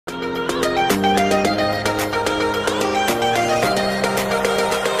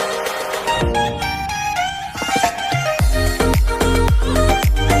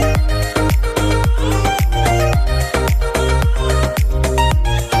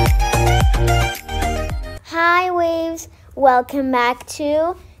Welcome back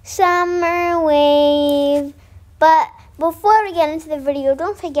to Summer Wave. But before we get into the video,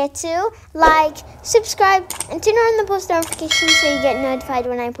 don't forget to like, subscribe, and turn on the post notifications so you get notified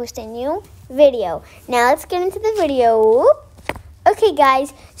when I post a new video. Now let's get into the video. Okay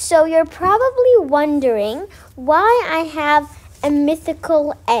guys, so you're probably wondering why I have a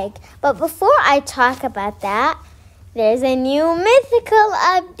mythical egg. But before I talk about that, there's a new mythical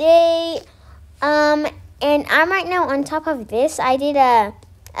update. And I'm right now on top of this. I did a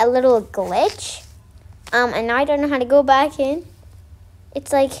little glitch. And now I don't know how to go back in.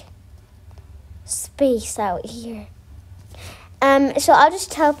 It's like space out here. So I'll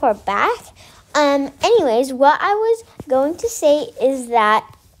just teleport back. Anyways, what I was going to say is that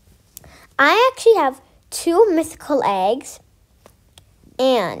I actually have 2 mythical eggs.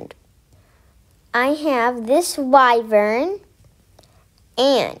 And I have this wyvern.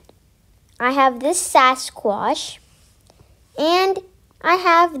 And I have this Sasquatch, and I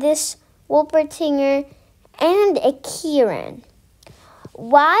have this Wolpertinger and a Kieran.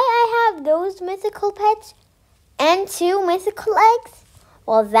 Why I have those mythical pets and 2 mythical eggs?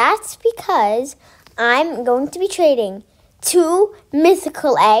 Well, that's because I'm going to be trading 2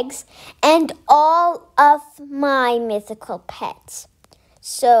 mythical eggs and all of my mythical pets.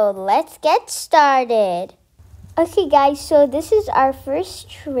 So let's get started. Okay guys, so this is our first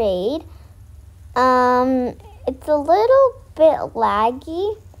trade. It's a little bit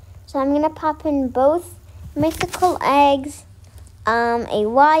laggy, so I'm gonna pop in both mythical eggs, a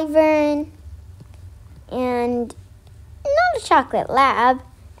wyvern, and not a chocolate lab,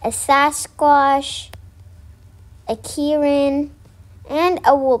 a Sasquatch, a Kieran, and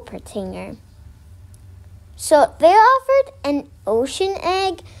a Wolpertinger. So they offered an ocean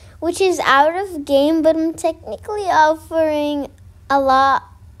egg, which is out of game, but I'm technically offering a lot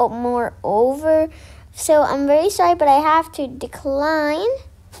more over, so I'm very sorry, but I have to decline.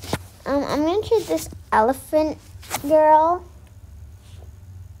 I'm gonna trade this elephant girl.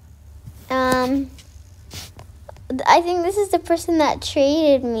 I think this is the person that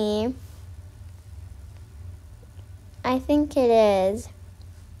traded me. I think it is.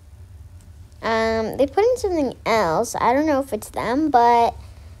 They put in something else. I don't know if it's them, but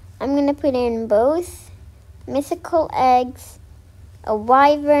I'm gonna put in both mythical eggs, a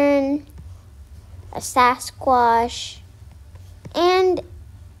wyvern, a Sasquatch, and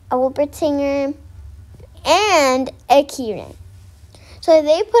a Wolpertinger, and a Kieran. So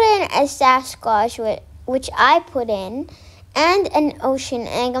they put in a Sasquatch, which I put in, and an ocean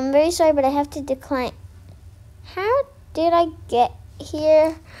egg. I'm very sorry, but I have to decline. How did I get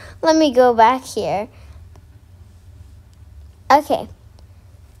here? Let me go back here. Okay,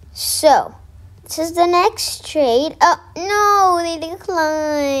 so this is the next trade. Oh, no, they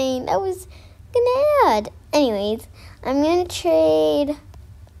declined. I was gonna add. Anyways, I'm gonna trade.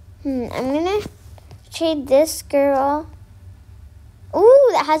 I'm gonna trade this girl. Ooh,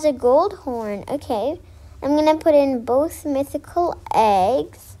 that has a gold horn. Okay, I'm gonna put in both mythical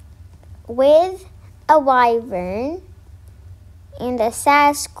eggs with a wyvern and a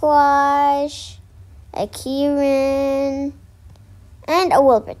Sasquatch, a Kieran, and a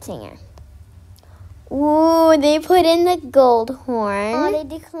Wolpertinger. Ooh, they put in the gold horn. Oh, they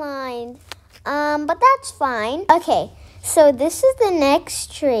declined. But that's fine. Okay, so this is the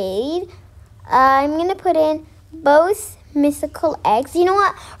next trade. I'm going to put in both mythical eggs. You know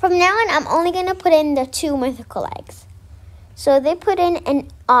what? From now on, I'm only going to put in the 2 mythical eggs. So they put in an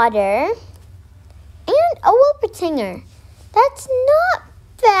otter and a Wolpertinger. That's not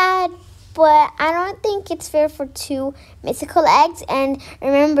bad, but I don't think it's fair for 2 mythical eggs. And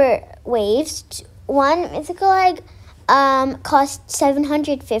remember, waves, 1 mythical egg costs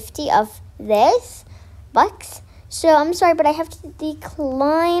 750 of this bucks. So I'm sorry, but I have to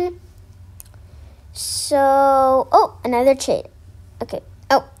decline. So, oh, another trade. Okay.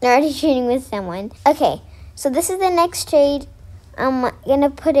 Oh, they're already trading with someone. Okay, so this is the next trade. I'm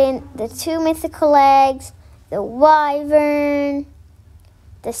gonna put in the 2 mythical eggs, the wyvern,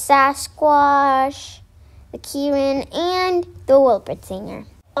 the Sasquatch, the Kieran, and the Wolpertinger.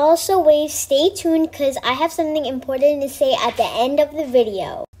 Also, Wave, stay tuned because I have something important to say at the end of the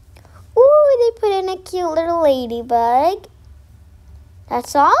video. Ooh, they put in a cute little ladybug.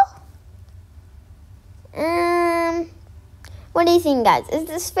 That's all? What do you think, guys? Is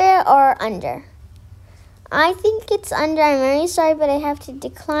this fair or under? I think it's under. I'm very sorry, but I have to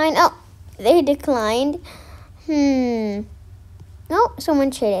decline. Oh, they declined. No,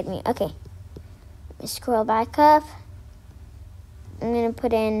 someone traded me. Okay. Let me scroll back up. I'm going to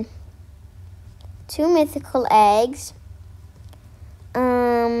put in 2 mythical eggs.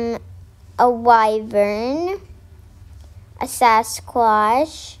 A wyvern, a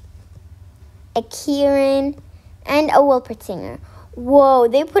Sasquatch, a Kieran, and a Wilpertinger. Whoa,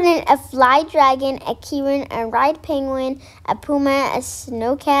 they put in a fly dragon, a Kieran, a ride penguin, a puma, a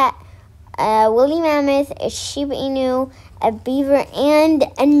snowcat, a woolly mammoth, a Shiba Inu, a beaver, and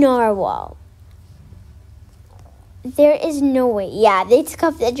a narwhal. There is no way. Yeah, they took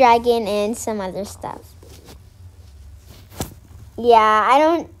off the dragon and some other stuff. I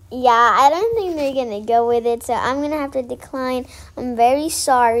don't think they're gonna go with it, so I'm gonna have to decline. I'm very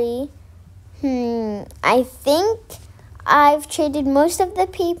sorry. I think I've traded most of the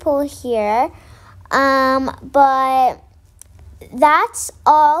people here. But that's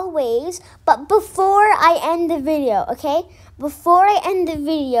always. But before I end the video, okay? Before I end the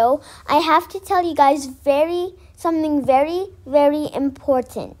video, I have to tell you guys something very, very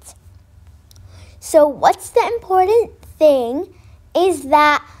important. So what's the important thing is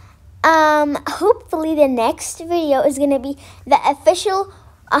that hopefully the next video is going to be the official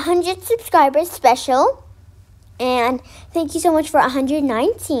 100 subscribers special. And thank you so much for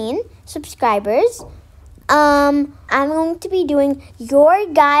 119 subscribers. I'm going to be doing your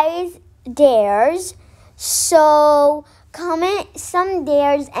guys' dares. So comment some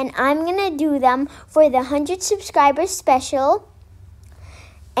dares and I'm going to do them for the 100 subscribers special.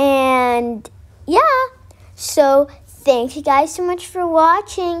 And yeah, so thank you guys so much for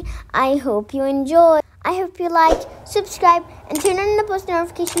watching. I hope you enjoy. I hope you like, subscribe, and turn on the post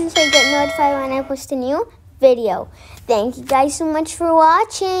notifications so you get notified when I post a new video. Thank you guys so much for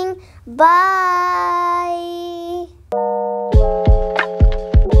watching. Bye.